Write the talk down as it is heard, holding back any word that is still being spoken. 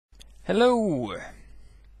Hello.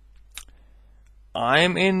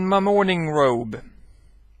 I'm in my morning robe.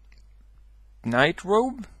 Night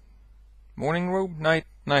robe? Morning robe? Night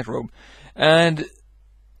robe. And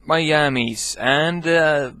my yammies. And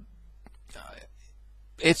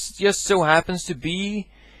it just so happens to be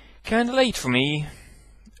kinda late for me.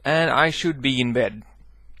 And I should be in bed.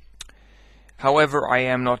 However, I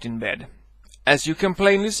am not in bed. As you can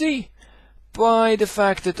plainly see by the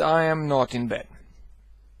fact that I am not in bed.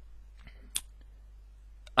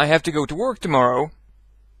 I have to go to work tomorrow.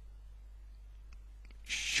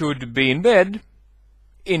 Should be in bed.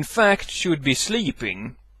 In fact, should be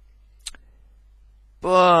sleeping.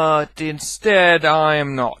 But instead I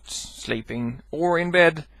am not sleeping or in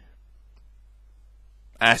bed,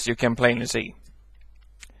 as you can plainly see.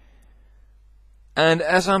 And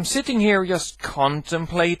as I'm sitting here just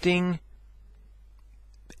contemplating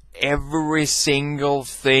every single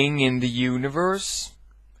thing in the universe,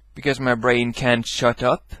 because my brain can't shut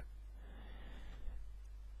up,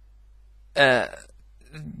 the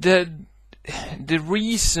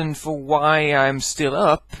reason for why I'm still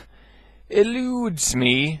up eludes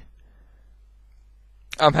me.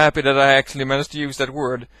 I'm happy that I actually managed to use that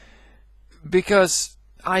word, because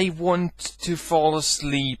I want to fall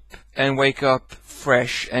asleep and wake up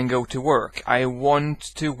fresh and go to work. I want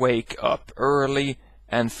to wake up early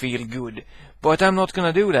and feel good, but I'm not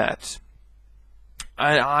gonna do that.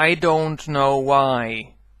 I don't know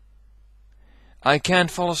why. I can't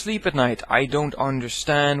fall asleep at night. I don't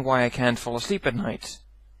understand why I can't fall asleep at night.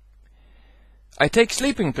 I take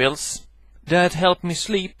sleeping pills that help me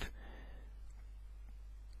sleep.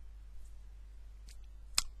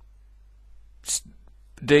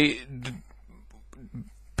 This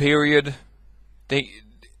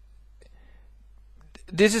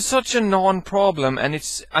is such a non-problem, and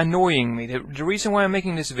it's annoying me. The reason why I'm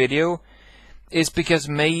making this video is because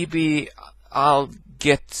maybe I'll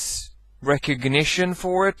get recognition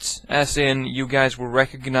for it, as in you guys will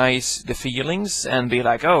recognize the feelings and be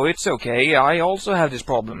like, oh, it's okay, I also have this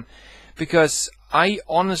problem. Because I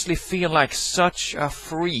honestly feel like such a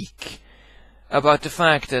freak about the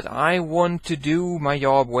fact that I want to do my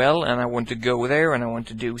job well, and I want to go there, and I want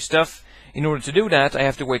to do stuff. In order to do that, I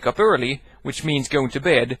have to wake up early, which means going to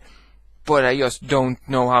bed, but I just don't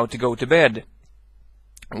know how to go to bed.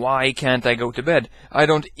 Why can't I go to bed? I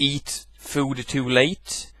don't eat food too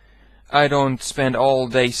late. I don't spend all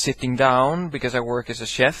day sitting down because I work as a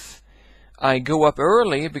chef. I go up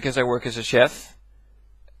early because I work as a chef.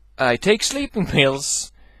 I take sleeping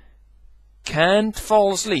pills. Can't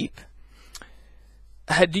fall asleep.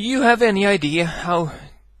 Do you have any idea how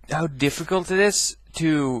difficult it is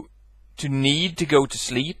to need to go to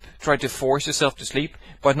sleep, try to force yourself to sleep,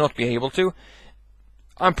 but not be able to?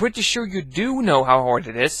 I'm pretty sure you do know how hard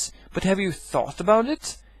it is, but have you thought about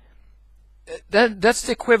it? That's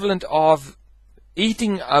the equivalent of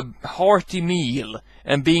eating a hearty meal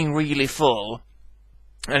and being really full.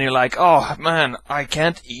 And you're like, oh man, I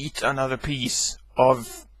can't eat another piece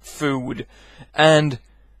of food. And,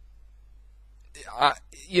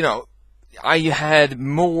 I had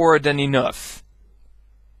more than enough.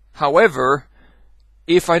 However,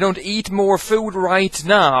 if I don't eat more food right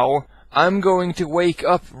now, I'm going to wake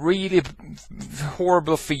up really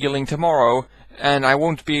horrible feeling tomorrow, and I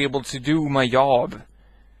won't be able to do my job.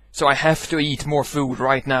 So I have to eat more food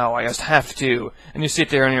right now. I just have to. And you sit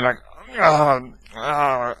there and you're like,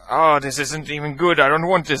 oh, this isn't even good. I don't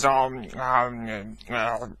want this.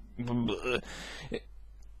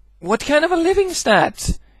 What kind of a living is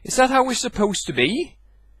that? Is that how we're supposed to be?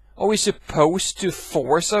 Are we supposed to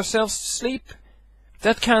force ourselves to sleep?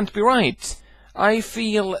 That can't be right. I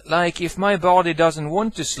feel like if my body doesn't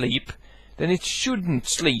want to sleep, then it shouldn't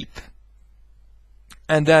sleep.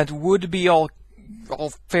 And that would be all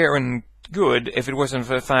fair and good if it wasn't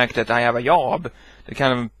for the fact that I have a job that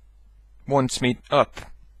kind of wants me up.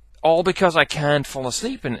 All because I can't fall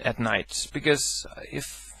asleep at night. Because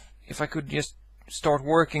if I could just start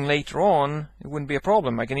working later on, it wouldn't be a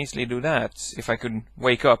problem. I can easily do that. If I could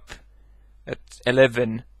wake up at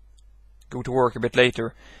 11, go to work a bit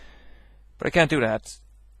later. But I can't do that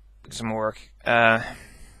because I'm at work. I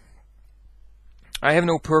have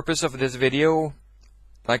no purpose of this video,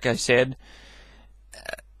 like I said.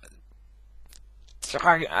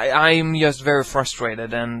 I'm just very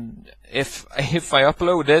frustrated, and if I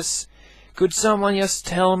upload this, could someone just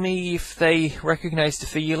tell me if they recognize the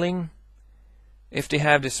feeling? If they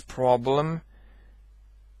have this problem?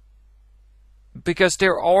 Because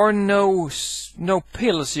there are no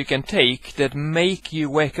pills you can take that make you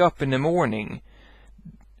wake up in the morning.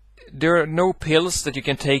 There are no pills that you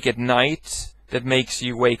can take at night that makes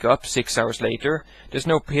you wake up 6 hours later. There's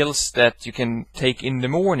no pills that you can take in the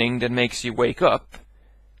morning that makes you wake up.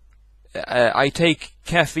 I take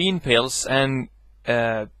caffeine pills and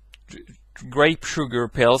grape sugar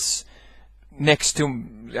pills next to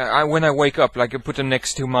when I wake up. Like I put them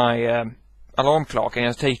next to my alarm clock and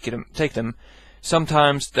I take them.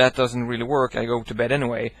 Sometimes that doesn't really work. I go to bed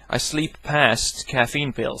anyway. I sleep past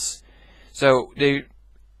caffeine pills. So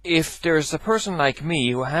if there's a person like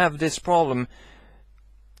me who have this problem,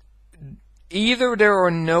 either there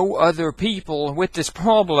are no other people with this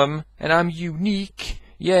problem and I'm unique,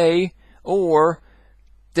 yay, or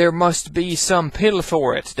there must be some pill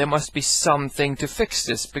for it. There must be something to fix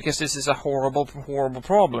this, because this is a horrible, horrible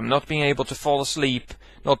problem. Not being able to fall asleep,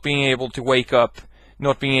 not being able to wake up,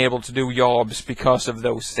 not being able to do jobs because of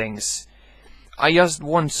those things. I just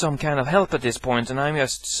want some kind of help at this point, and I'm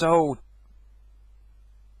just so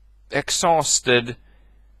exhausted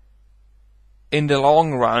in the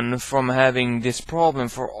long run from having this problem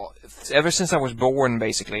ever since I was born,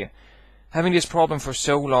 basically. Having this problem for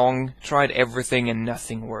so long, tried everything and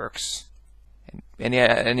nothing works. Any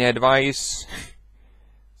advice?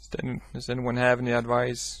 Does anyone have any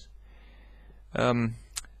advice?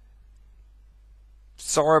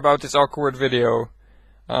 Sorry about this awkward video.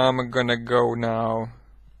 I'm gonna go now.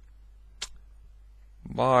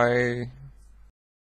 Bye.